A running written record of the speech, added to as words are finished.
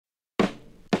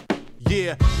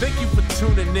Yeah, thank you for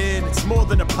tuning in. It's more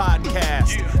than a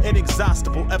podcast.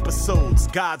 Inexhaustible episodes,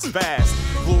 God's vast.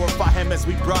 Glorify him as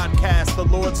we broadcast the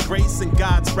Lord's grace and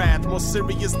God's wrath, more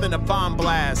serious than a bomb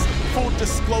blast. Full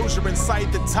disclosure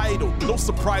inside the title. No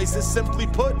surprises, simply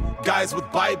put, guys with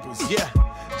Bibles, yeah.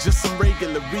 Just some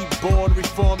regular, reborn,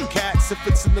 reformed cats. If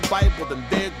it's in the Bible, then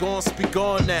they're gonna speak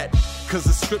on that. Cause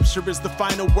the scripture is the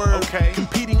final word. Okay.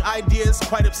 Competing ideas,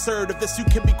 quite absurd. Of this you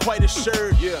can be quite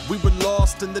assured. Yeah. We were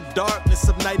lost in the darkness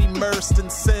of night, immersed in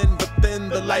sin. But then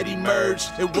the light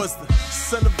emerged. It was the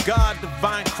Son of God,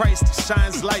 divine Christ, that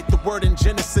shines light. The word in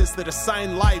Genesis that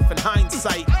assigned life and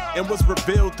hindsight. And was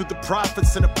revealed through the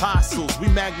prophets and apostles. We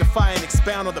magnify and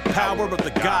expound on the power of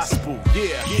the gospel.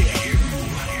 Yeah. You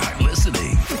are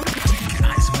listening to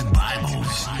Guys with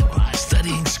Bibles,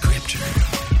 studying scripture,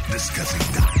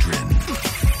 discussing doctrine,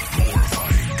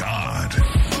 glorifying God,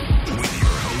 with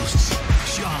your hosts,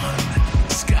 Sean,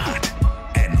 Scott,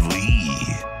 and Lee.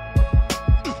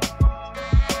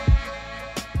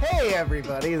 Hey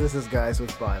everybody, this is Guys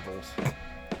with Bibles.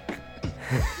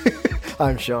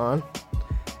 I'm Sean.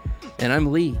 And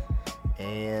I'm Lee.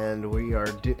 And we are...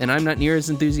 And I'm not near as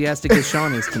enthusiastic as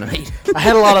Sean is tonight. I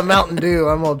had a lot of Mountain Dew.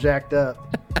 I'm all jacked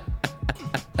up.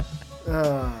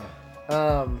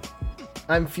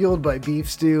 I'm fueled by beef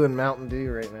stew and Mountain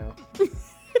Dew right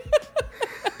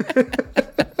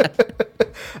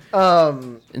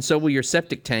now. And so will your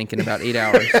septic tank in about 8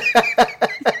 hours.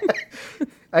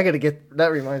 I gotta get... That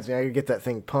reminds me, I gotta get that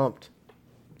thing pumped.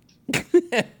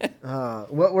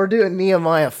 What we're doing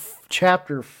Nehemiah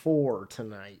chapter 4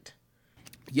 tonight.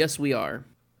 Yes, we are.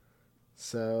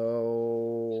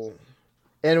 So...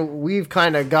 And we've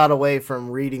kind of got away from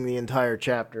reading the entire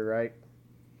chapter, right?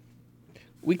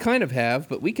 We kind of have,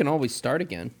 but we can always start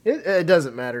again. It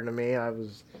doesn't matter to me.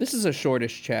 This is a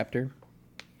shortish chapter.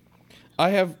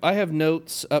 I have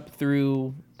notes up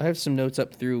through... I have some notes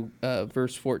up through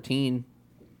verse 14.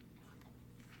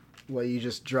 Well, you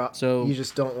just drop. So you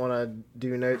just don't want to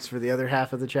do notes for the other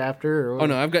half of the chapter, or what? Oh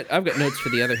no, I've got notes for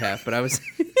the other half, but I was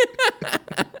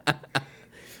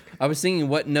I was thinking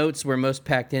what notes were most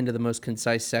packed into the most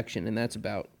concise section, and that's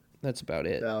about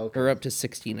it. Oh, okay. Or up to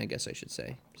 16, I guess I should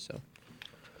say. So.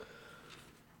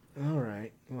 All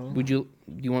right. Well, Do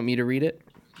you want me to read it,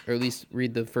 or at least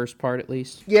read the first part at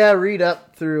least? Yeah, read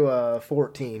up through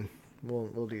 14.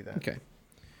 We'll do that. Okay.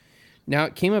 Now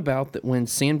it came about that when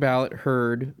Sanballat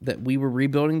heard that we were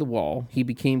rebuilding the wall, he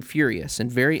became furious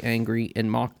and very angry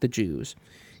and mocked the Jews.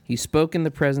 He spoke in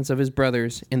the presence of his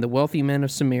brothers and the wealthy men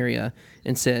of Samaria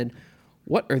and said,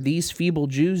 "What are these feeble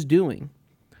Jews doing?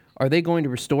 Are they going to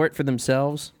restore it for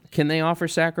themselves? Can they offer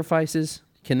sacrifices?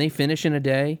 Can they finish in a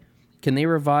day? Can they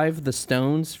revive the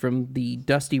stones from the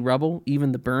dusty rubble,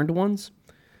 even the burned ones?"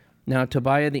 Now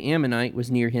Tobiah the Ammonite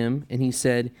was near him, and he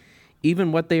said,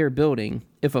 "Even what they are building,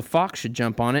 if a fox should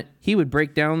jump on it, he would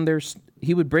break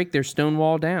their stone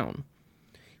wall down.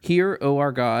 Hear, O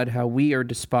our God, how we are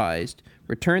despised.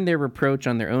 Return their reproach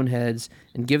on their own heads,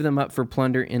 and give them up for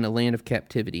plunder in a land of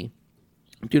captivity.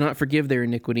 Do not forgive their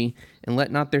iniquity, and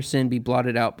let not their sin be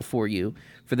blotted out before you,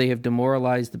 for they have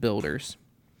demoralized the builders."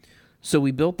 So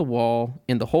we built the wall,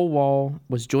 and the whole wall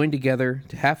was joined together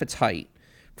to half its height,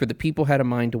 for the people had a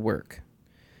mind to work.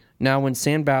 Now when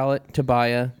Sanballat,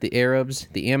 Tobiah, the Arabs,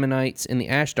 the Ammonites, and the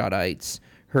Ashdodites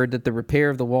heard that the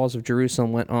repair of the walls of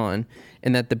Jerusalem went on,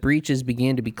 and that the breaches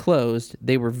began to be closed,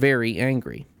 they were very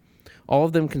angry. All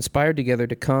of them conspired together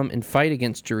to come and fight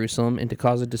against Jerusalem and to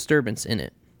cause a disturbance in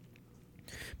it.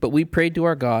 But we prayed to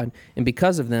our God, and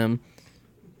because of them,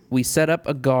 we set up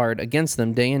a guard against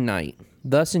them day and night.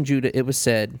 Thus in Judah it was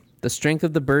said, "The strength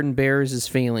of the burden bearers is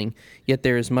failing, yet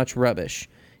there is much rubbish,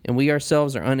 and we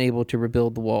ourselves are unable to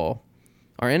rebuild the wall."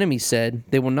 Our enemies said,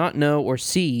 "They will not know or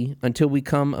see until we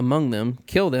come among them,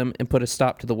 kill them, and put a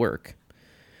stop to the work."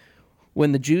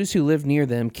 When the Jews who lived near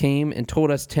them came and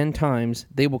told us 10 times,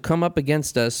 "They will come up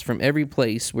against us from every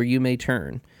place where you may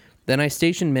turn," then I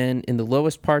stationed men in the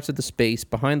lowest parts of the space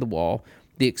behind the wall,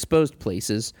 the exposed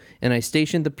places, and I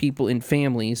stationed the people in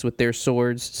families with their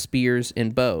swords, spears,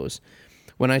 and bows.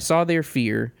 When I saw their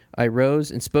fear, I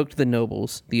rose and spoke to the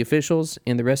nobles, the officials,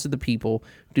 and the rest of the people.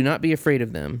 "Do not be afraid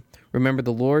of them. Remember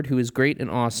the Lord who is great and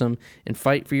awesome, and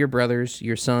fight for your brothers,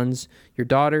 your sons, your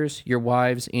daughters, your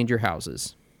wives, and your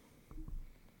houses."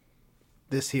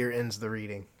 This here ends the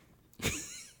reading.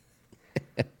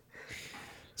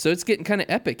 So it's getting kind of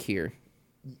epic here.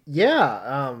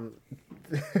 Yeah.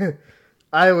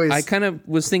 I kind of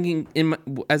was thinking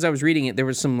as I was reading it, there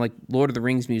was some like Lord of the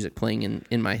Rings music playing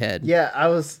in my head. Yeah, I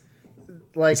was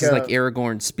like... This is like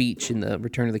Aragorn's speech in the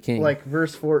Return of the King. Like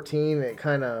verse 14, it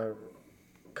kind of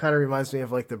reminds me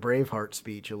of like the Braveheart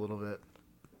speech a little bit.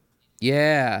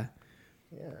 Yeah.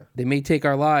 They may take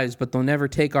our lives, but they'll never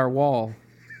take our wall.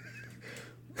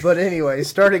 But anyway,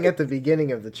 starting at the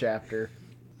beginning of the chapter,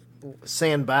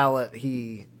 Sanballat,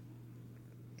 he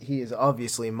is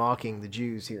obviously mocking the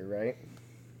Jews here, right?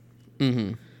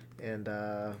 Mm-hmm. And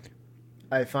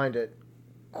I find it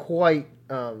quite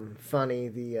funny,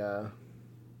 the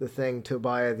thing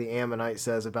Tobiah the Ammonite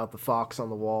says about the fox on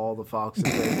the wall, the fox is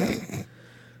vacant.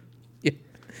 Yeah.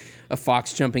 A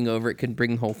fox jumping over it could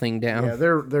bring the whole thing down. Yeah,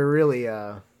 they're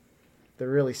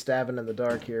really stabbing in the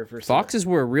dark here for Foxes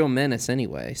were a real menace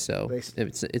anyway, so They-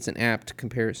 it's an apt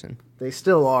comparison. They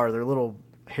still are. They're little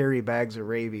hairy bags of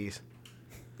rabies.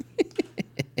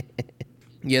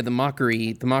 Yeah, the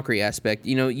mockery aspect.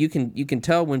 You know, you can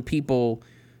tell when people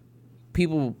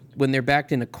when they're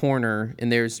backed in a corner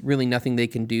and there's really nothing they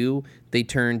can do, they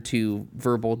turn to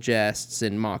verbal jests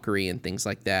and mockery and things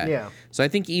like that. Yeah. So I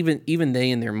think even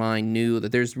they in their mind knew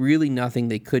that there's really nothing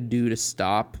they could do to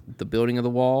stop the building of the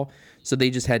wall, so they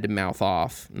just had to mouth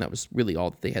off, and that was really all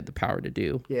that they had the power to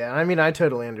do. Yeah, I mean, I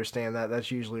totally understand that.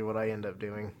 That's usually what I end up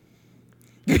doing.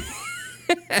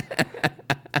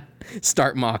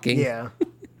 Start mocking. Yeah.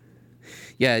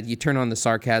 Yeah, you turn on the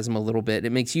sarcasm a little bit.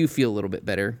 It makes you feel a little bit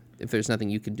better if there's nothing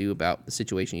you can do about the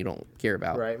situation you don't care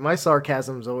about. Right. My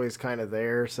sarcasm's always kind of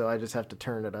there, so I just have to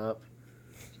turn it up.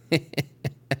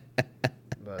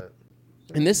 But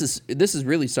And this is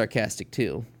really sarcastic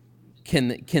too.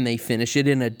 Can they finish it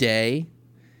in a day?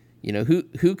 You know,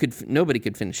 nobody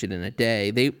could finish it in a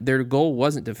day. Their goal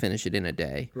wasn't to finish it in a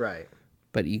day. right.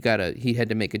 But he had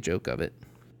to make a joke of it.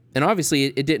 And obviously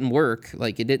it didn't work.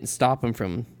 Like, it didn't stop him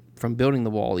from building the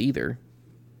wall either.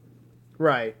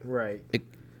 Right.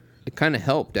 It kind of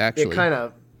helped, actually. It kind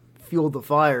of fueled the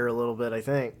fire a little bit, I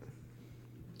think.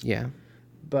 Yeah.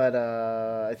 But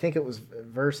I think it was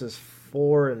verses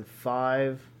 4 and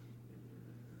 5.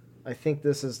 I think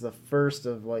this is the first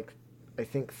of,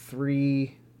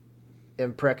 3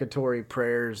 imprecatory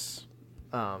prayers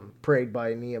prayed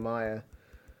by Nehemiah.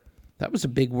 That was a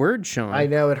big word, Sean. I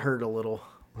know it hurt a little.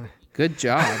 Good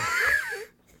job.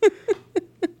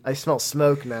 I smell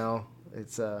smoke now.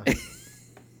 It's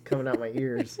coming out my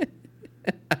ears.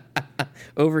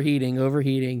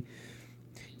 Overheating.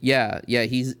 Yeah,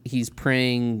 he's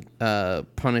praying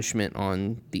punishment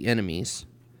on the enemies.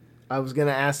 I was going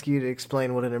to ask you to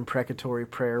explain what an imprecatory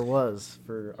prayer was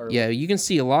for our... Yeah, you can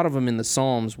see a lot of them in the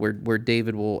Psalms where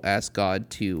David will ask God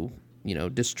to,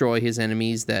 destroy his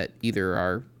enemies that either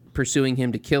are pursuing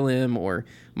him to kill him or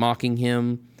mocking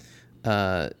him,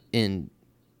 and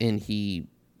he,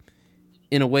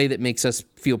 in a way that makes us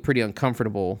feel pretty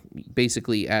uncomfortable,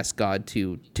 basically ask God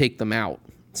to take them out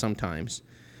sometimes.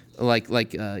 Like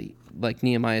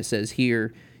Nehemiah says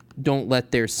here, don't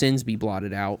let their sins be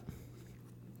blotted out,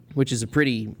 which is a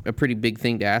pretty big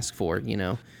thing to ask for, In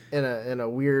a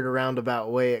weird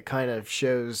roundabout way, it kind of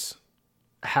shows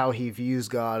how he views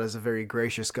God as a very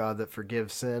gracious God that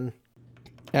forgives sin.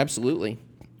 Absolutely.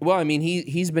 Well, I mean,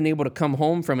 he's been able to come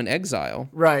home from an exile.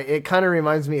 Right. It kind of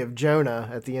reminds me of Jonah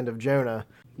at the end of Jonah.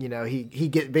 He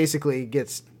basically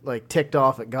gets ticked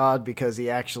off at God because he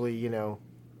actually,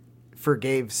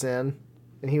 forgave sin.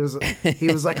 And he was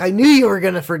like, I knew you were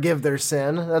going to forgive their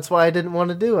sin. That's why I didn't want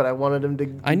to do it. I wanted him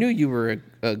to... I knew you were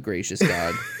a gracious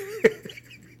God.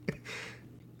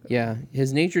 Yeah,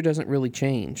 his nature doesn't really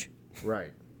change.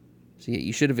 Right. So yeah,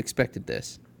 you should have expected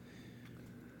this.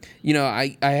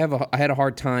 I had a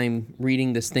hard time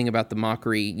reading this thing about the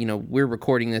mockery. We're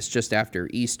recording this just after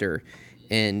Easter,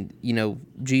 and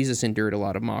Jesus endured a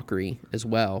lot of mockery as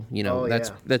well.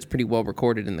 That's pretty well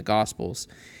recorded in the Gospels,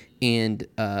 and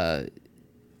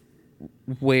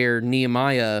where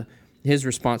Nehemiah, his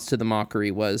response to the mockery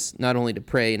was not only to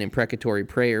pray an imprecatory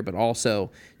prayer, but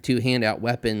also to hand out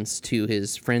weapons to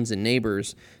his friends and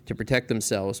neighbors to protect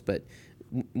themselves. But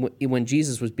when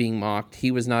Jesus was being mocked, he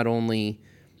was not only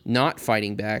not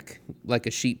fighting back like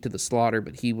a sheep to the slaughter,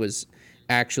 but he was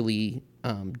actually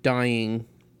dying,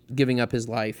 giving up his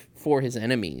life for his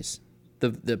enemies,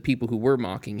 the people who were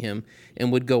mocking him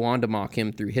and would go on to mock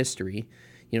him through history.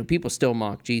 People still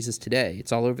mock Jesus today.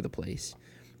 It's all over the place.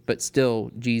 But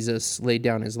still, Jesus laid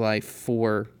down his life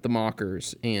for the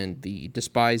mockers and the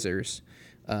despisers,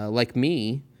 like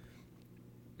me,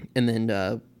 and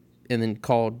then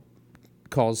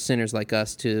calls sinners like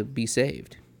us to be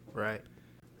saved. Right.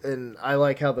 And I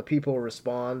like how the people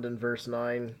respond in verse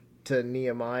 9 to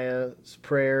Nehemiah's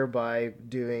prayer by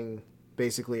doing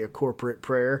basically a corporate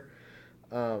prayer.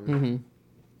 And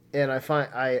I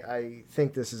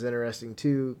think this is interesting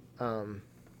too.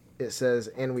 It says,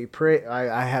 and we pray.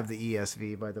 I have the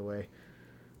ESV, by the way.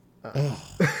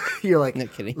 You're like, No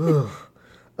kidding.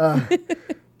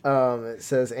 It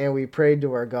says, and we prayed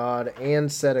to our God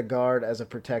and set a guard as a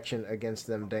protection against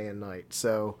them day and night.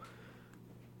 So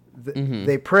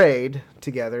they prayed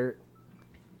together,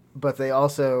 but they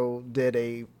also did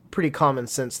a pretty common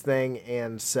sense thing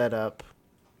and set up,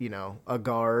 a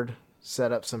guard,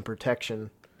 set up some protection.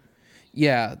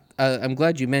 Yeah, I'm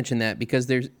glad you mentioned that, because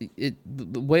the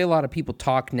way a lot of people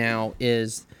talk now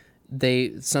is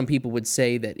some people would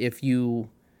say that if you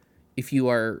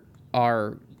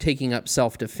are taking up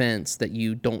self-defense, that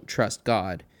you don't trust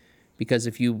God, because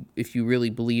if you really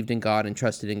believed in God and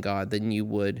trusted in God, then you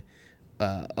would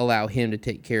allow him to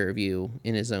take care of you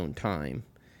in his own time.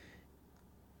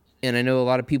 And I know a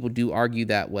lot of people do argue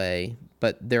that way,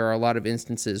 but there are a lot of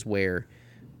instances where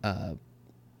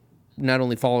not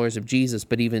only followers of Jesus,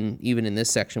 but even in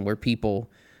this section where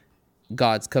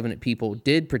God's covenant people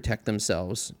did protect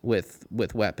themselves with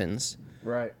weapons.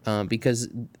 Right. Because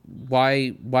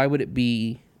why would it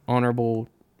be honorable?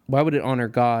 Why would it honor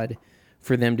God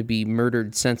for them to be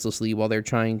murdered senselessly while they're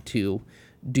trying to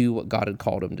do what God had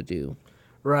called them to do?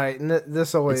 Right. And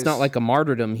this always... It's not like a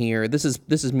martyrdom here. This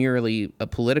is merely a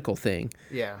political thing.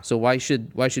 Yeah. So why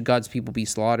should God's people be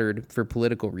slaughtered for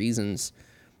political reasons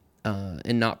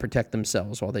and not protect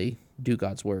themselves while they do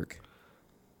God's work?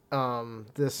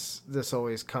 This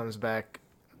always comes back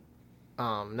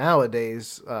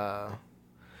nowadays.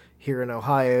 Here in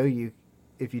Ohio,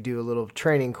 if you do a little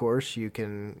training course, you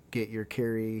can get your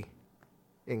carry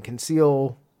and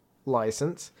conceal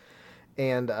license.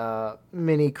 And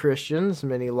many Christians,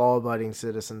 many law-abiding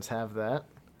citizens have that.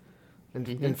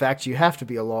 In fact, you have to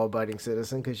be a law-abiding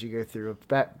citizen because you go through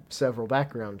several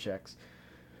background checks.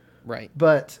 Right.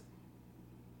 But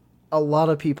a lot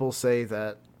of people say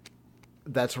that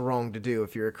that's wrong to do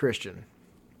if you're a Christian.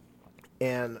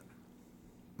 And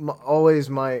always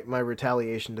my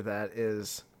retaliation to that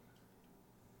is,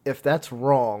 if that's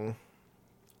wrong,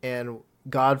 and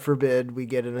God forbid we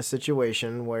get in a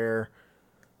situation where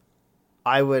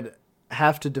I would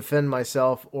have to defend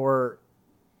myself, or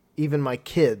even my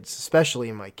kids,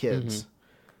 especially my kids,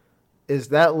 is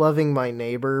that loving my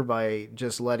neighbor by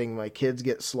just letting my kids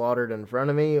get slaughtered in front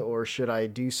of me, or should I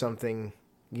do something,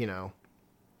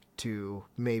 to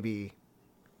maybe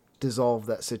dissolve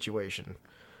that situation?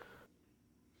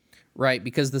 Right,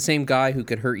 because the same guy who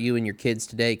could hurt you and your kids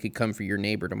today could come for your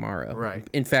neighbor tomorrow. Right.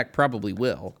 In fact, probably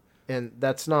will. And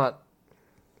that's not,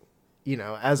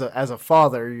 as a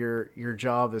father, your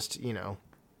job is to,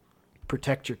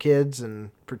 protect your kids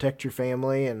and protect your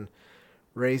family and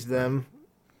raise them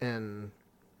and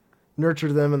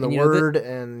nurture them in the Word,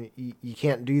 and you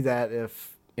can't do that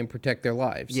if... And protect their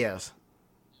lives. Yes.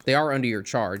 They are under your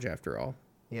charge, after all.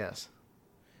 Yes.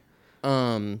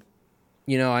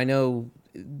 I know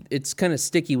it's kind of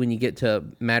sticky when you get to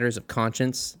matters of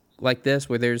conscience like this,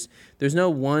 where there's no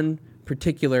one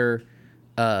particular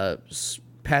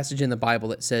passage in the Bible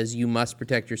that says you must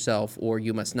protect yourself or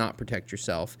you must not protect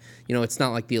yourself. It's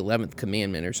not like the 11th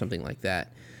commandment or something like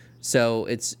that. So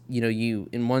it's, you,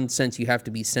 in one sense, you have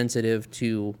to be sensitive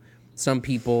to some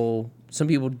people. Some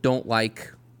people don't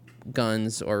like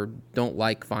guns or don't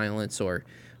like violence or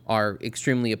are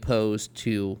extremely opposed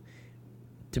to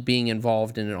being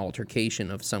involved in an altercation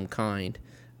of some kind.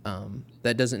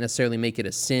 That doesn't necessarily make it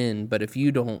a sin, but if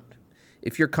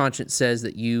your conscience says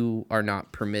that you are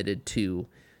not permitted to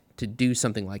do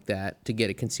something like that, to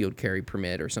get a concealed carry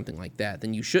permit or something like that,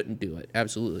 then you shouldn't do it.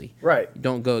 Absolutely. Right.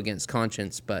 Don't go against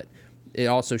conscience, but it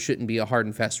also shouldn't be a hard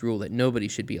and fast rule that nobody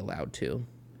should be allowed to.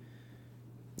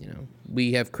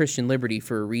 We have Christian liberty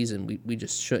for a reason. We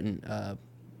just shouldn't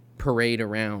parade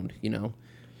around,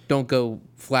 Don't go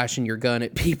flashing your gun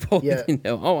at people. Yeah.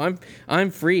 Oh,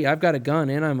 I'm free. I've got a gun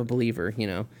and I'm a believer.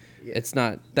 Yeah. That's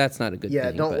not a good thing.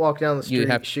 Yeah, don't walk down the street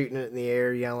have, shooting it in the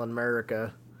air, yelling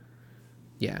America.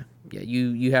 Yeah.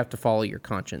 You have to follow your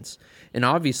conscience. And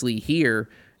obviously here,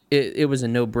 it was a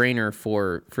no-brainer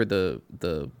for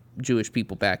the Jewish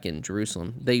people back in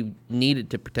Jerusalem. They needed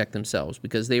to protect themselves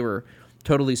because they were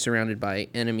totally surrounded by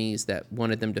enemies that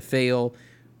wanted them to fail.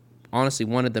 Honestly,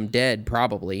 wanted them dead,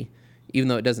 probably. Even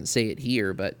though it doesn't say it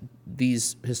here, but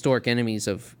these historic enemies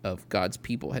of God's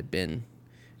people had been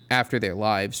after their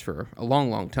lives for a long,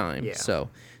 long time. Yeah. So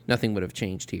nothing would have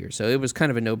changed here. So it was kind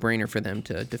of a no-brainer for them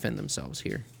to defend themselves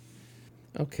here.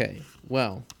 Okay,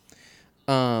 well,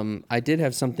 I did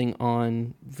have something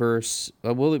on verses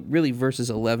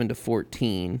 11 to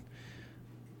 14.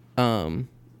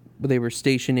 They were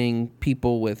stationing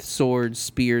people with swords,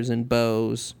 spears, and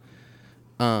bows.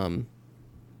 I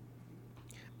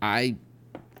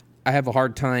have a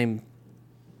hard time.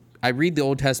 I read the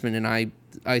Old Testament and I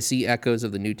see echoes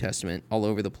of the New Testament all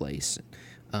over the place.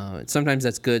 Sometimes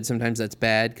that's good, sometimes that's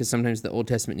bad, because sometimes the Old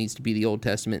Testament needs to be the Old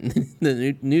Testament, and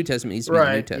the New Testament needs to be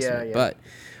the New Testament. Yeah.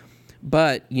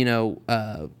 But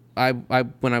I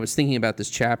when I was thinking about this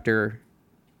chapter,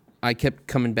 I kept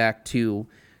coming back to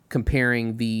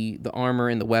comparing the armor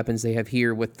and the weapons they have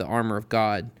here with the armor of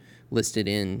God listed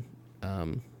in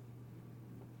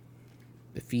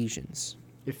Ephesians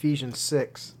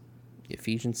 6.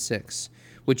 Ephesians 6,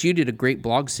 which you did a great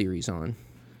blog series on,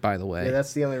 by the way. Yeah,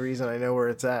 that's the only reason I know where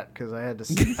it's at, because I had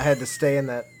to stay in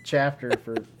that chapter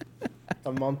for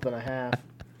a month and a half.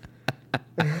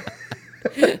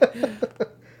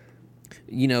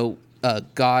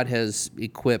 God has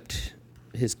equipped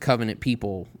his covenant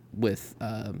people with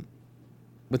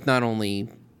not only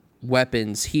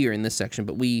weapons here in this section,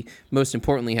 but we most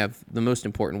importantly have the most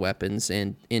important weapons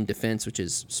and in defense, which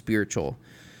is spiritual.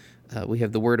 We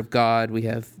have the Word of God, we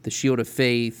have the shield of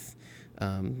faith,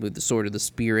 with the sword of the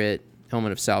Spirit,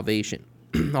 helmet of salvation.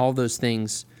 All those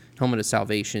things, helmet of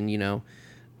salvation,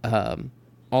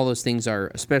 all those things are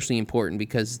especially important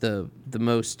because the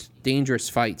most dangerous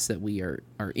fights that we are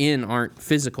in aren't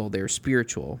physical, they're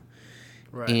spiritual.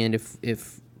 Right. And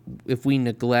if we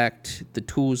neglect the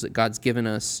tools that God's given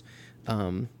us,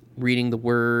 reading the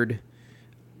Word,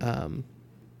 even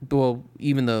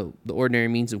the ordinary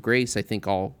means of grace, I think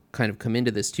all kind of come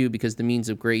into this too, because the means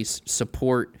of grace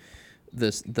support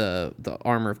the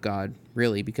armor of God,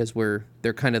 really, because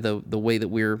they're kind of the way that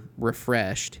we're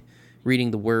refreshed,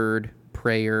 reading the Word,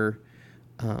 prayer.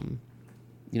 A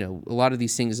lot of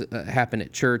these things happen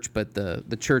at church, but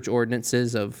the church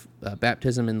ordinances of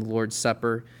baptism and the Lord's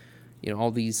Supper,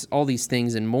 all these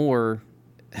things and more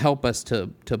help us to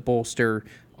bolster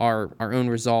our own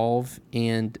resolve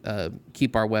and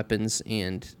keep our weapons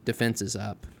and defenses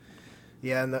up.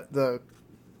 Yeah, and the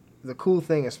cool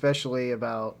thing, especially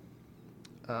about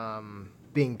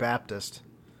being Baptist,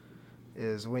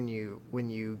 is when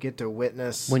you get to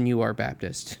witness. When you are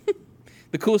Baptist.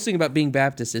 The coolest thing about being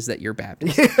Baptist is that you're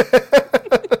Baptist.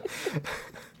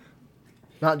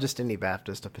 Not just any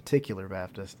Baptist, a particular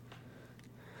Baptist.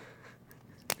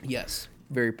 Yes,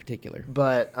 very particular.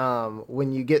 But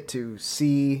when you get to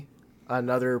see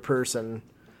another person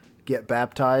get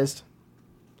baptized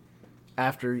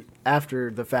after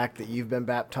the fact that you've been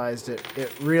baptized,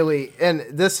 it really, and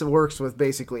this works with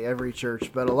basically every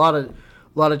church, but a lot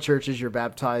of churches you're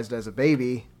baptized as a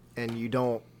baby and you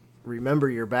don't remember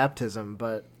your baptism,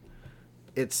 but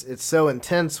it's so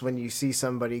intense when you see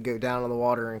somebody go down in the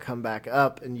water and come back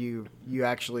up, and you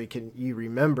actually you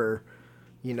remember,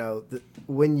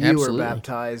 when you Absolutely. were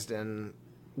baptized and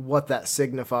what that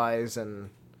signifies, and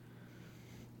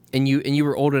you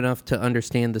were old enough to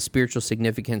understand the spiritual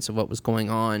significance of what was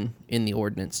going on in the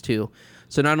ordinance too.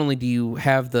 So not only do you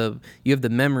have the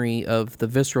memory of the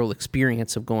visceral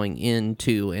experience of going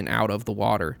into and out of the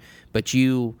water, but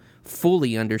you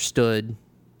fully understood,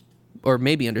 or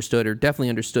maybe understood, or definitely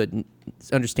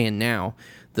understand now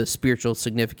the spiritual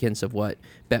significance of what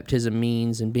baptism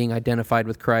means and being identified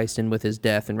with Christ and with his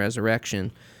death and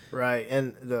resurrection. Right.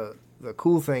 And the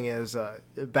cool thing is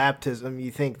baptism,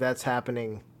 you think that's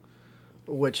happening,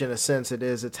 which in a sense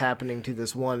it's happening to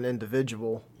this one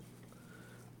individual,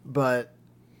 but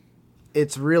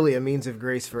it's really a means of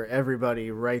grace for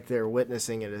everybody right there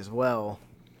witnessing it as well.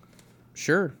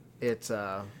 Sure. It's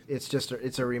a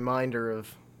reminder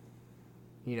of,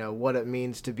 what it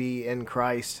means to be in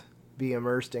Christ, be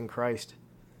immersed in Christ.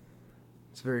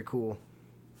 It's very cool.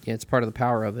 Yeah, it's part of the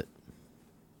power of it.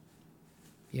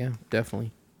 Yeah,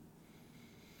 definitely.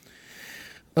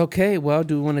 Okay, well,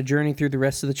 do we want to journey through the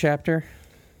rest of the chapter?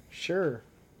 Sure.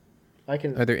 I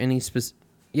can. Are there any specific...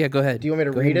 Yeah, go ahead. Do you want me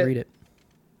to read read it?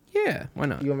 Yeah, why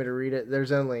not? You want me to read it?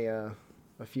 There's only a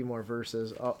few more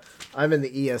verses. I'm in the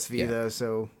ESV, though,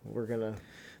 so we're going to...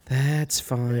 That's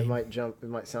fine. It might jump. It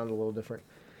might sound a little different.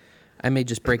 I may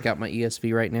just break out my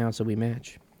ESV right now so we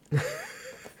match.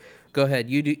 Go ahead.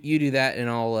 You do that, and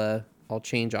I'll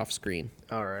change off screen.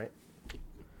 All right.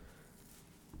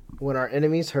 When our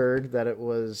enemies heard that it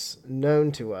was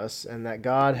known to us and that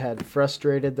God had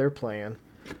frustrated their plan,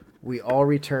 we all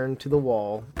returned to the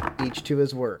wall, each to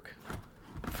his work.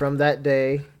 From that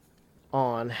day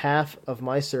on, half of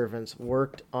my servants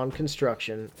worked on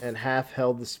construction, and half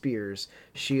held the spears,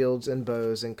 shields, and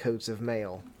bows, and coats of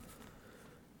mail.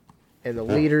 And the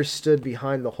leaders stood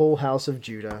behind the whole house of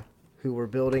Judah, who were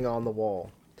building on the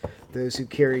wall. Those who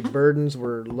carried burdens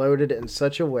were loaded in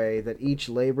such a way that each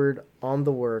labored on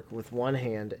the work with one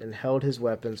hand and held his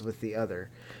weapons with the other.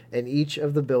 And each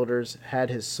of the builders had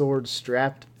his sword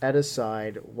strapped at his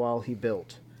side while he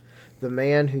built. The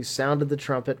man who sounded the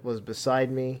trumpet was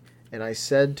beside me, and I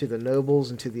said to the nobles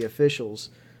and to the officials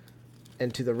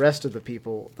and to the rest of the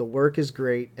people, the work is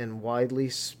great and widely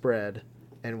spread,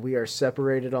 and we are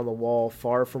separated on the wall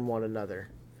far from one another.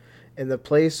 In the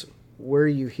place where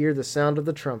you hear the sound of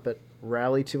the trumpet,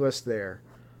 rally to us there.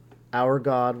 Our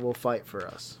God will fight for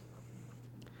us.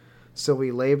 So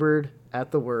we labored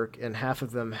at the work, and half of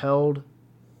them held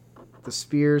the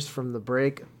spears from the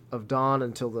break of dawn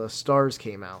until the stars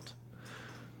came out.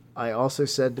 I also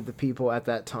said to the people at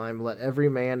that time, let every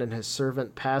man and his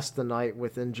servant pass the night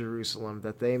within Jerusalem,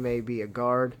 that they may be a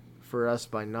guard for us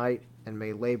by night and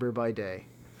may labor by day.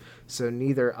 So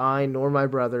neither I nor my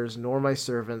brothers nor my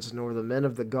servants nor the men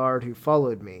of the guard who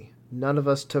followed me, none of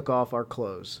us took off our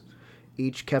clothes.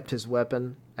 Each kept his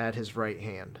weapon at his right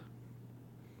hand.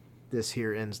 This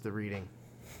here ends the reading.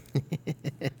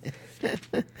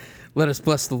 Let us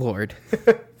bless the Lord.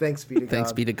 Thanks be to God.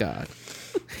 Thanks be to God.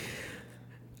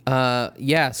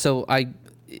 So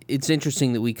it's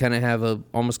interesting that we kind of have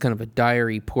almost kind of a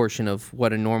diary portion of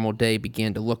what a normal day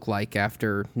began to look like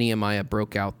after Nehemiah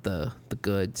broke out the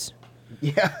goods.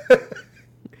 Yeah.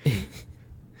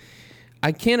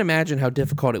 I can't imagine how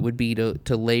difficult it would be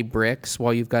to lay bricks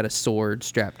while you've got a sword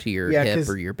strapped to your hip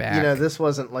or your back. You know, this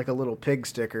wasn't like a little pig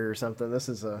sticker or something. This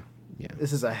is a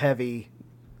heavy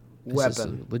weapon. This is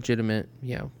a legitimate,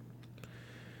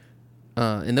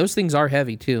 and those things are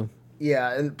heavy too.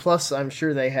 Yeah, and plus I'm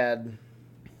sure they had,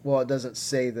 well, it doesn't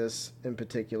say this in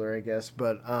particular, I guess,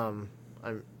 but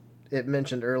it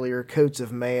mentioned earlier coats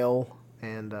of mail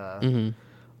and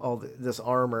this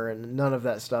armor, and none of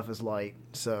that stuff is light,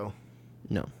 so...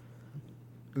 No.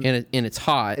 And it's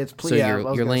hot, so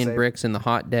you're laying bricks in the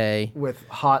hot day. With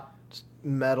hot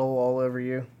metal all over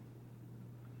you.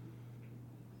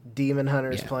 Demon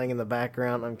hunters playing in the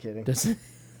background. I'm kidding.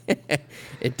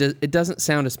 It doesn't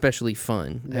sound especially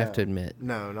fun, I have to admit.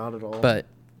 No, not at all. But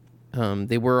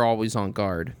they were always on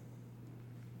guard.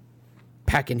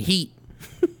 Packing heat.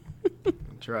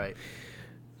 That's right.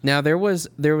 Now there was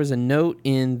a note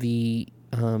in the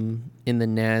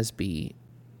NASB.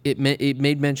 It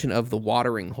made mention of the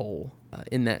watering hole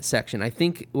in that section. I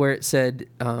think where it said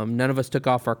none of us took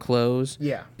off our clothes.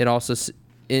 Yeah. It also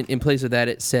in place of that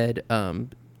it said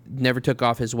never took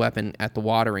off his weapon at the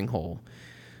watering hole.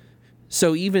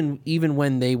 So even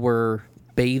when they were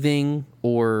bathing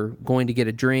or going to get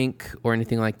a drink or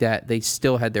anything like that, they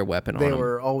still had their weapon on them. They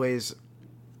were always,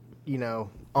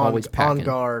 on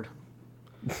guard,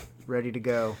 ready to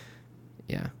go.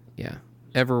 Yeah.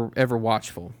 Ever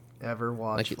watchful. Ever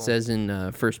watchful. Like it says in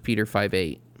 1 Peter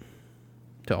 5:8,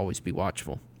 to always be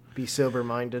watchful. Be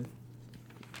sober-minded.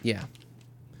 Yeah.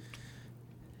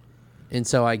 And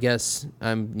so I guess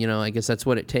that's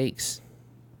what it takes.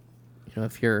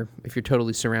 If you're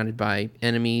totally surrounded by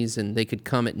enemies and they could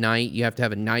come at night, you have to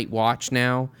have a night watch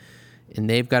now, and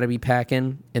they've got to be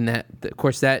packing. And that, of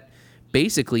course, that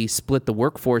basically split the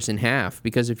workforce in half,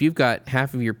 because if you've got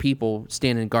half of your people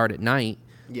standing guard at night,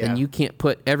 then you can't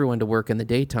put everyone to work in the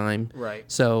daytime. Right.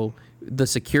 So the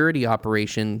security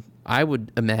operation, I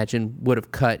would imagine, would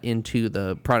have cut into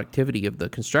the productivity of the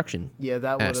construction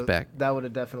aspect. That would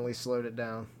have definitely slowed it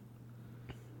down.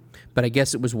 But I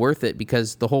guess it was worth it,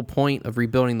 because the whole point of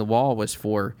rebuilding the wall was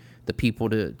for the people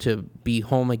to be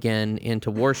home again and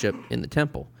to worship in the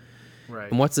temple. Right.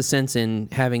 And what's the sense in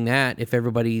having that if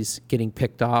everybody's getting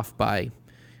picked off by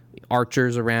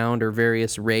archers around or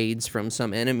various raids from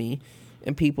some enemy,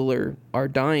 and people are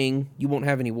dying? You won't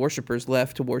have any worshipers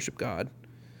left to worship God.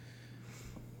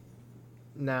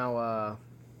 Now,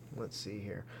 let's see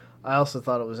here. I also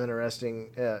thought it was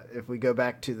interesting, if we go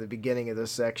back to the beginning of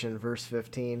this section, verse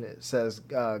 15, it says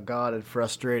God had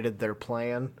frustrated their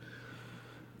plan.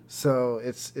 So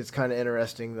it's kind of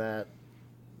interesting that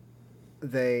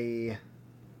they,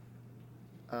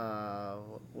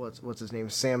 what's his name,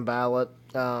 Sanballat,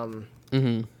 and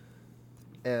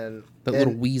that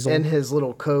little weasel and his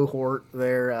little cohort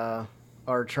there are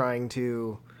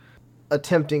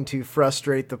attempting to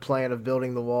frustrate the plan of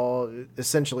building the wall,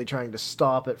 essentially trying to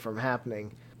stop it from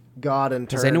happening. God, in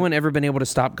turn... Has anyone ever been able to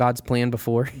stop God's plan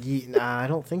before? Nah, I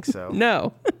don't think so.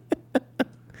 No.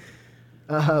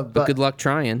 But good luck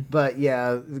trying. But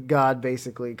yeah, God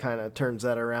basically kind of turns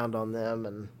that around on them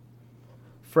and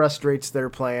frustrates their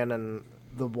plan, and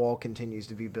the wall continues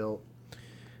to be built.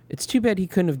 It's too bad he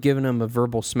couldn't have given them a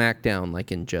verbal smackdown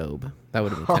like in Job. That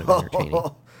would have been kind of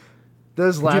entertaining.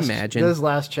 Those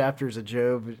last chapters of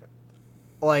Job,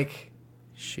 like...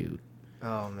 Shoot.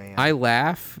 Oh, man. I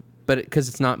laugh, but because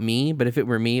it's not me, but if it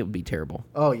were me, it would be terrible.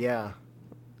 Oh, yeah.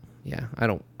 Yeah,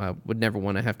 I would never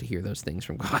want to have to hear those things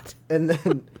from God. And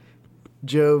then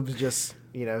Job just,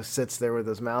 sits there with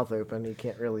his mouth open. He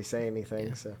can't really say anything.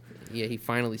 Yeah. So Yeah, he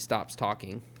finally stops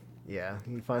talking. Yeah,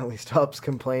 he finally stops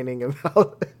complaining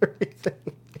about everything.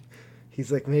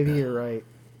 He's like, maybe you're right,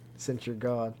 since you're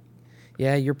God.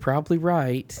 Yeah, you're probably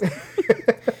right.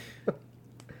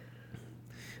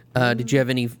 Did you have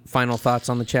any final thoughts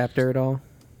on the chapter at all?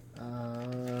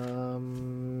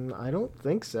 I don't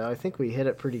think so. I think we hit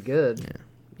it pretty good.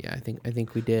 Yeah, I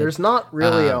think we did. There's not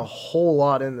really a whole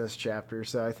lot in this chapter,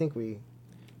 so I think we...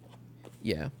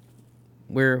 Yeah.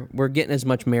 We're getting as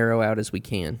much marrow out as we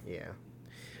can. Yeah.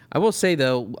 I will say,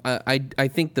 though, I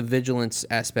think the vigilance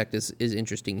aspect is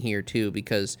interesting here, too,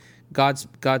 because God's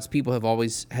people have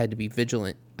always had to be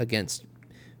vigilant against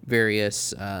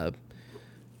various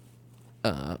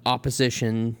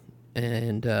opposition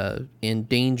and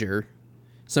danger,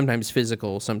 sometimes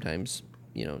physical, sometimes,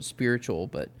 spiritual,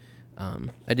 but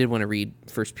I did want to read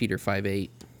 1 Peter 5:8,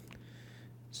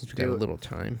 since we got a little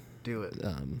time. Do it.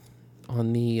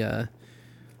 On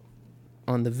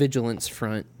the vigilance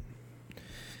front.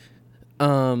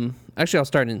 Actually,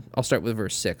 I'll start with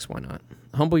verse 6. Why not?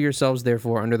 Humble yourselves,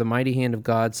 therefore, under the mighty hand of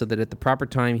God, so that at the proper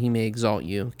time he may exalt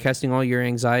you, casting all your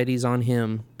anxieties on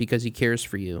him, because he cares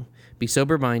for you. Be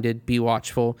sober-minded, be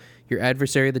watchful. Your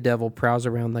adversary, the devil, prowls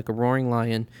around like a roaring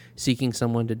lion, seeking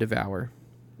someone to devour.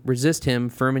 Resist him,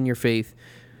 firm in your faith,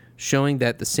 showing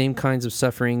that the same kinds of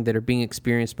suffering that are being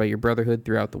experienced by your brotherhood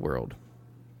throughout the world.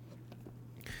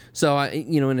 So,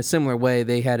 in a similar way,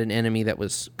 they had an enemy that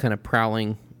was kind of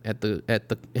prowling at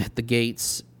the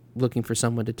gates, looking for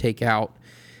someone to take out.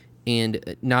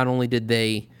 And not only did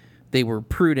they were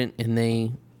prudent, and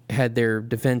they had their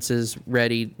defenses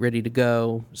ready to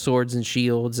go, swords and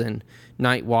shields and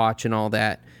night watch and all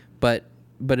that, but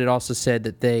it also said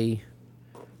that they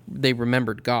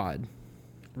remembered God.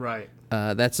 Right.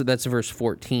 That's verse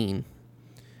 14.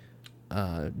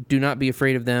 Do not be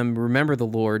afraid of them. Remember the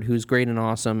Lord, who is great and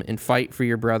awesome, and fight for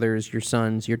your brothers, your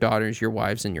sons, your daughters, your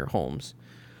wives, and your homes.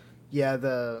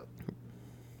 Yeah,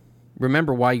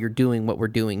 remember why you're doing what we're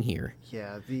doing here.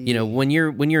 Yeah, when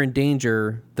you're in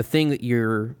danger, the thing that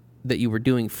you were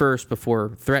doing first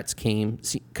before threats came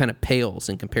kind of pales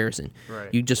in comparison.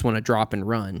 Right. You just want to drop and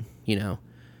run,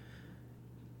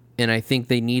 And I think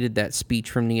they needed that speech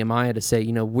from Nehemiah to say,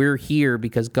 we're here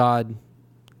because God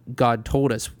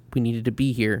told us we needed to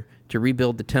be here to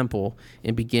rebuild the temple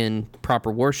and begin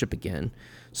proper worship again.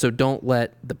 So don't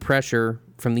let the pressure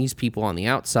from these people on the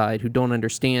outside who don't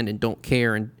understand and don't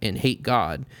care and hate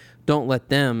God, don't let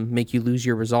them make you lose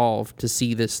your resolve to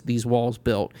see these walls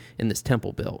built and this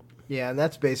temple built. Yeah, and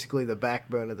that's basically the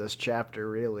backbone of this chapter,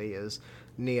 really, is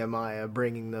Nehemiah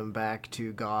bringing them back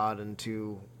to God and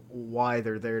to why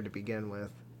they're there to begin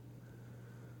with,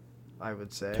 I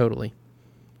would say. Totally.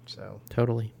 So.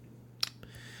 Totally.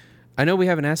 I know we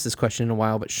haven't asked this question in a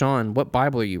while, but Sean, what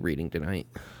Bible are you reading tonight?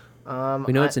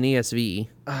 We know it's an ESV.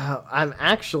 I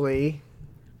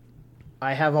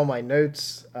have all my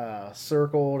notes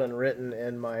circled and written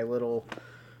in my little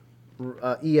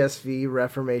ESV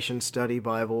Reformation Study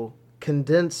Bible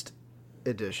condensed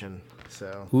edition.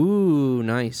 So. Ooh,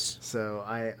 nice. So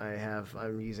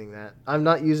I'm using that. I'm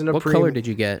not using a What color did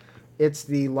you get? It's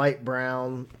the light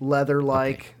brown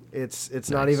leather-like. Okay. It's nice.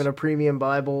 Not even a premium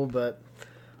Bible, but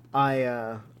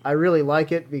I really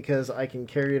like it because I can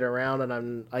carry it around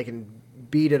and I can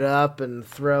beat it up and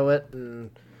throw it, and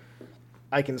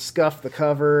I can scuff the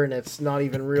cover, and it's not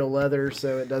even real leather,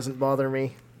 so it doesn't bother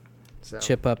me. So.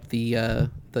 Chip up the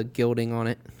gilding on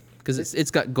it, because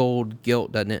it's got gold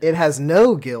gilt, doesn't it? It has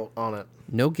no gilt on it.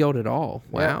 No gilt at all.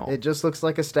 Wow. Yeah, it just looks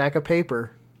like a stack of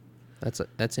paper.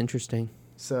 That's interesting.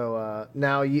 So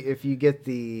now if you get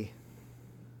the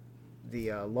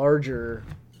larger.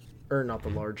 Or not the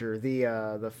larger,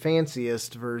 the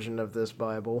fanciest version of this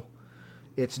Bible.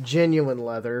 It's genuine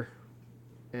leather,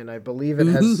 and I believe it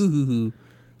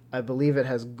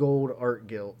has gold art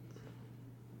gilt.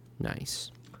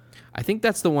 Nice. I think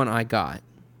that's the one I got.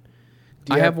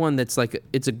 I have one that's like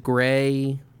it's a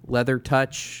gray leather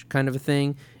touch kind of a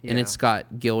thing, and it's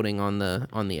got gilding on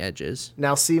the edges.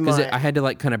 Now see I had to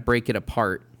like kind of break it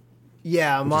apart.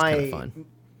 Yeah,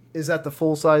 is that the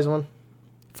full size one?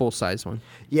 Full size one.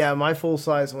 Yeah, my full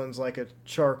size one's like a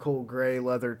charcoal gray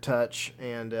leather touch,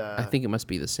 and I think it must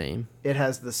be the same. It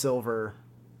has the silver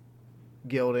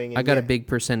gilding. I got a big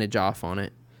percentage off on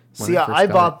it. See, I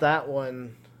bought that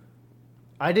one.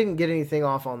 I didn't get anything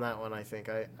off on that one. I think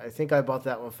I bought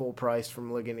that one full price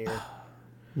from Ligonier.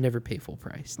 Never pay full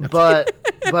price. No. But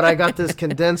I got this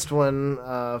condensed one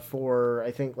for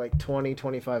I think like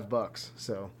 $25.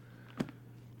 So.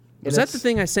 Was that the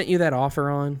thing I sent you that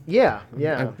offer on? Yeah.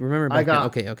 I remember back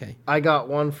then. Okay. I got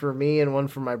one for me and one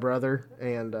for my brother,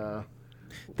 and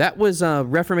that was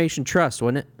Reformation Trust,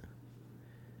 wasn't it?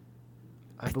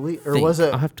 I believe, or was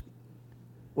it?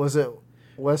 Was it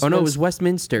Westminster? Oh no, it was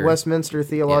Westminster. Westminster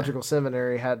Theological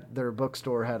Seminary had their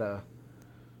bookstore had a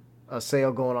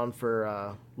sale going on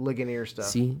for Ligonier stuff.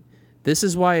 See, this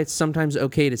is why it's sometimes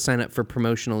okay to sign up for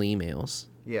promotional emails.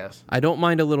 Yes. I don't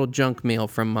mind a little junk mail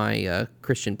from my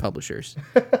Christian publishers.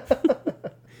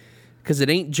 Because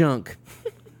it ain't junk.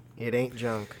 It ain't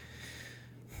junk.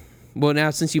 Well,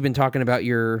 now since you've been talking about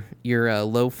your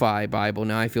lo-fi Bible,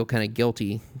 now I feel kind of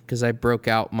guilty because I broke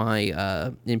out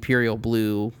my Imperial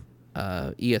Blue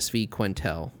ESV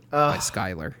Quintel by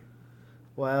Schuyler.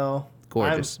 Well,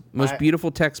 gorgeous. Most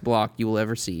beautiful text block you will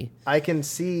ever see. I can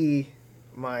see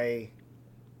my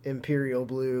Imperial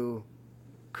Blue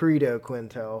Credo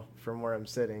Quintel from where I'm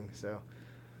sitting, so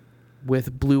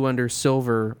with blue under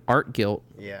silver art gilt,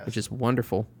 yes, which is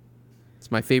wonderful. It's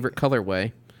my favorite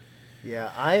colorway.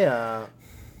 Yeah,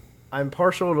 I'm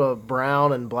partial to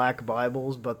brown and black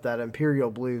Bibles, but that Imperial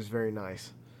Blue is very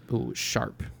nice. Ooh,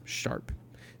 sharp.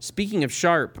 Speaking of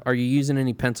sharp, are you using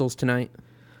any pencils tonight?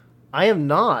 I am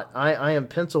not. I am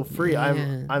pencil free.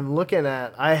 Yeah. I'm looking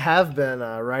at. I have been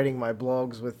writing my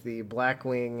blogs with the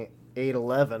Blackwing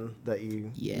 811 that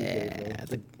you gave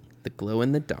me. The glow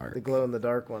in the dark. The glow in the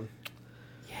dark one.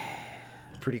 Yeah,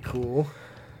 pretty cool.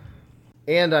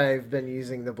 And I've been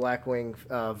using the Blackwing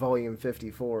Volume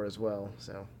 54 as well.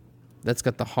 So that's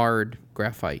got the hard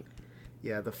graphite.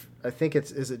 Yeah, I think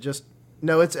it's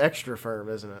it's extra firm,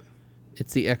 isn't it?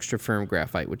 It's the extra firm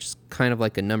graphite, which is kind of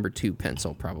like a number 2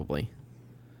 pencil, probably.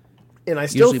 And I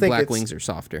still Usually think Blackwings are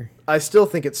softer. I still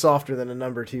think it's softer than a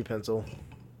number 2 pencil.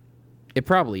 It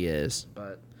probably is.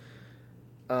 But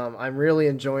I'm really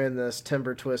enjoying this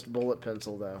Timber Twist bullet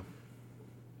pencil, though.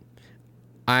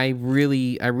 I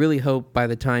really hope by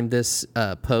the time this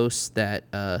posts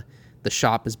that the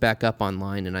shop is back up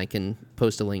online and I can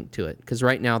post a link to it. Because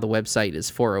right now the website is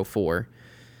 404.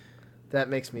 That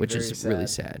makes me which very is sad. really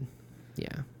sad.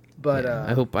 Yeah. But yeah.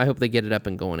 I hope they get it up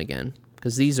and going again.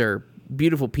 Because these are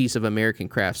beautiful piece of American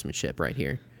craftsmanship right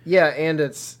here. Yeah, and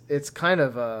it's kind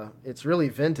of it's really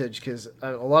vintage because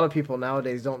a lot of people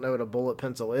nowadays don't know what a bullet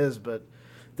pencil is, but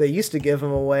they used to give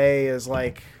them away as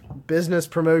like business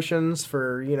promotions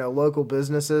for local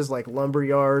businesses like lumber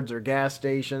yards or gas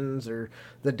stations or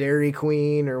the Dairy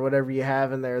Queen or whatever you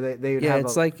have in there. They would have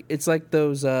it's like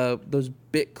those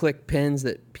Bit Click pens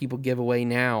that people give away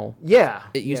now. Yeah,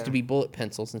 it used to be bullet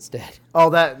pencils instead.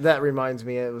 Oh, that reminds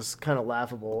me, it was kind of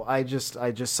laughable. I just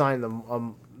signed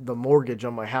the mortgage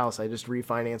on my house. I just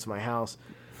refinanced my house.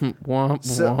 Womp,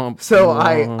 womp, so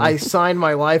womp. I signed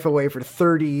my life away for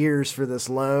 30 years for this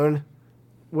loan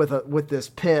with this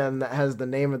pen that has the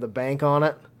name of the bank on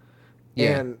it.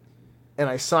 Yeah. And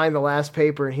I signed the last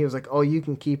paper and he was like, "Oh, you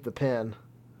can keep the pen."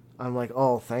 I'm like,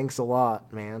 "Oh, thanks a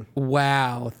lot, man."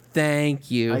 Wow, thank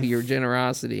you. Your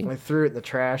generosity. I threw it in the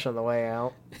trash on the way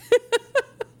out.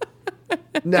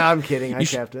 No, I'm kidding. I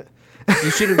kept it.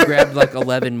 You should have grabbed like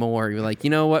 11 more. You're like,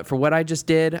 you know what? For what I just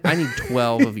did, I need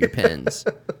 12 of your pens.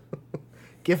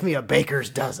 Give me a baker's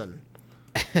dozen.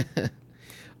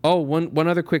 Oh, one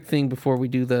other quick thing before we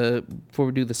do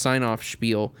the sign off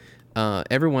spiel.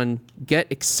 Everyone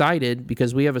get excited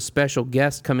because we have a special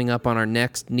guest coming up on our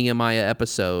next Nehemiah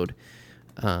episode.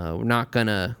 I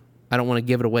don't want to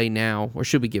give it away now, or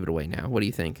should we give it away now? What do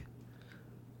you think?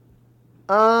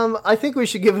 I think we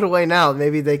should give it away now.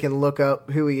 Maybe they can look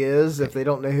up who he is if they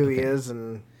don't know who he is.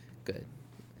 And good.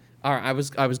 All right, I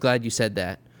was glad you said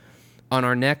that. On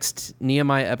our next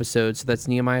Nehemiah episode, so that's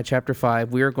Nehemiah chapter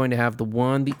 5, we are going to have the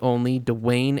one, the only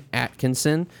Dwayne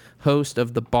Atkinson, host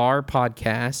of the Bar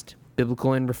podcast,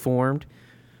 Biblical and Reformed.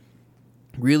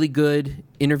 Really good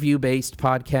interview-based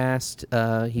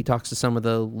podcast. He talks to some of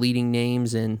the leading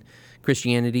names in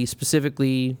Christianity,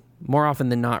 specifically, more often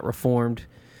than not,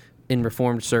 in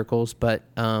Reformed circles, but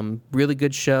really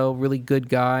good show, really good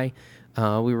guy.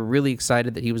 We were really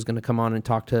excited that he was going to come on and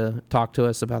talk to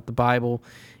us about the Bible,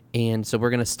 and so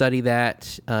we're going to study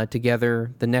that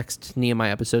together the next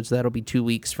Nehemiah episode, so that'll be 2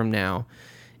 weeks from now,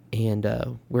 and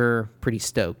we're pretty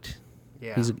stoked.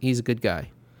 Yeah. He's a good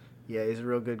guy. Yeah, he's a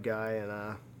real good guy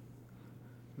and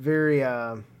very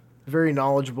very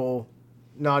knowledgeable,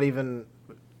 not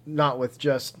with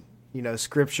just,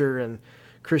 scripture and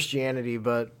Christianity,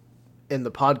 but in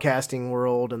the podcasting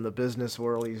world and the business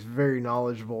world. He's very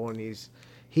knowledgeable, and he's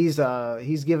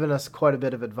given us quite a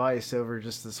bit of advice over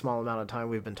just the small amount of time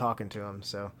we've been talking to him.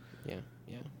 So yeah.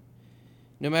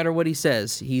 No matter what he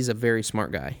says, he's a very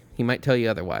smart guy. He might tell you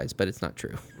otherwise, but it's not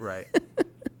true. Right.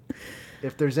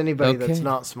 If there's anybody Okay. that's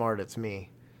not smart, it's me.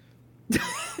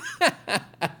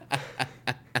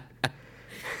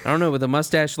 I don't know, with a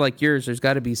mustache like yours, there's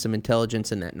got to be some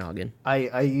intelligence in that noggin.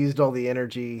 I used all the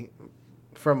energy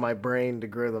from my brain to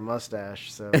grow the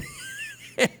mustache, so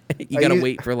You gotta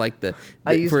wait for like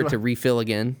for it to refill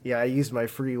again. yeah, I used my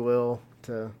free will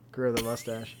to grow the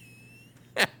mustache.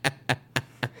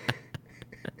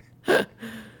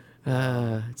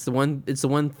 It's the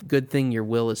one good thing your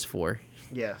will is for.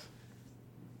 Yes.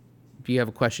 Do you have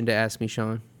a question to ask me,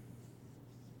 Sean?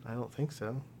 I don't think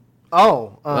so.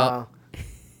 Oh, Well-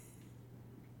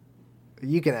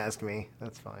 you can ask me.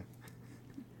 That's fine.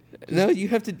 No, you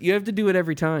have to do it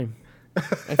every time.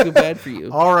 I feel bad for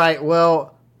you. All right.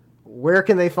 Well, where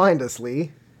can they find us,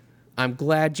 Lee? I'm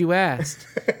glad you asked.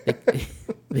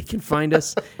 They can find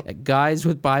us at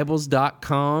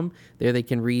guyswithbibles.com. There they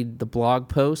can read the blog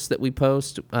posts that we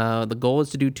post. The goal is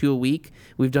to do 2 a week.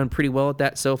 We've done pretty well at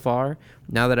that so far.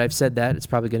 Now that I've said that, it's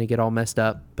probably going to get all messed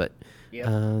up, but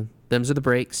them's are the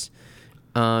breaks.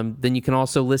 Then you can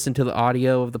also listen to the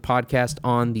audio of the podcast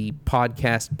on the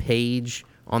podcast page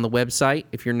on the website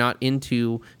if you're not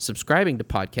into subscribing to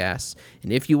podcasts.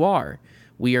 And if you are,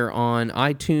 we are on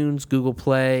iTunes, Google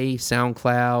Play,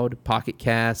 SoundCloud, Pocket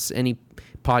Casts, any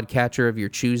podcatcher of your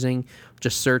choosing.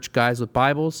 Just search Guys with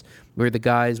Bibles. We're the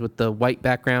guys with the white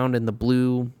background and the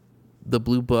blue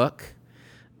book.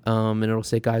 And it'll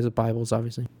say Guys with Bibles,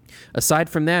 obviously. Aside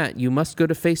from that, you must go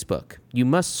to Facebook. You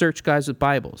must search Guys with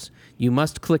Bibles. You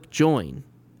must click join,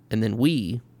 and then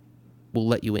we will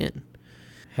let you in.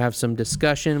 Have some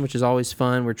discussion, which is always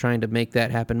fun. We're trying to make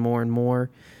that happen more and more.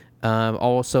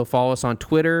 Also, follow us on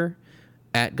Twitter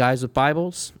at Guys with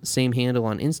Bibles. Same handle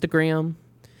on Instagram.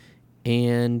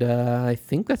 And I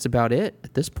think that's about it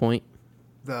at this point.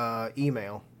 The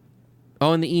email.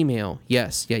 Oh, and the email.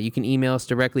 Yes. Yeah, you can email us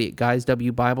directly at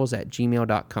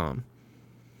guyswbibles@gmail.com.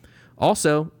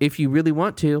 Also, if you really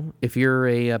want to, if you're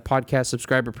a podcast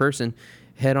subscriber person,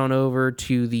 head on over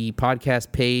to the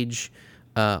podcast page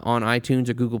on iTunes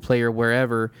or Google Play or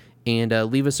wherever and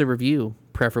leave us a review,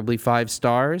 preferably 5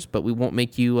 stars, but we won't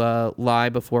make you lie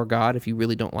before God if you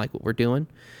really don't like what we're doing.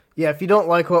 Yeah, if you don't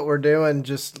like what we're doing,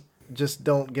 just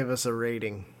don't give us a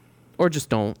rating. Or just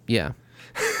don't, yeah.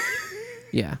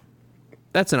 Yeah.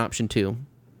 That's an option too.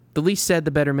 The least said,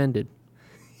 the better mended.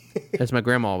 As my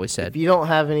grandma always said. If you don't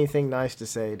have anything nice to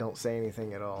say, don't say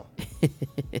anything at all.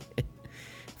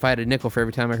 If I had a nickel for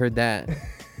every time I heard that.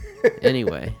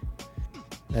 Anyway,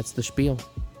 that's the spiel.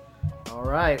 All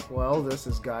right, well, this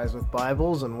is Guys with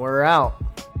Bibles, and we're out.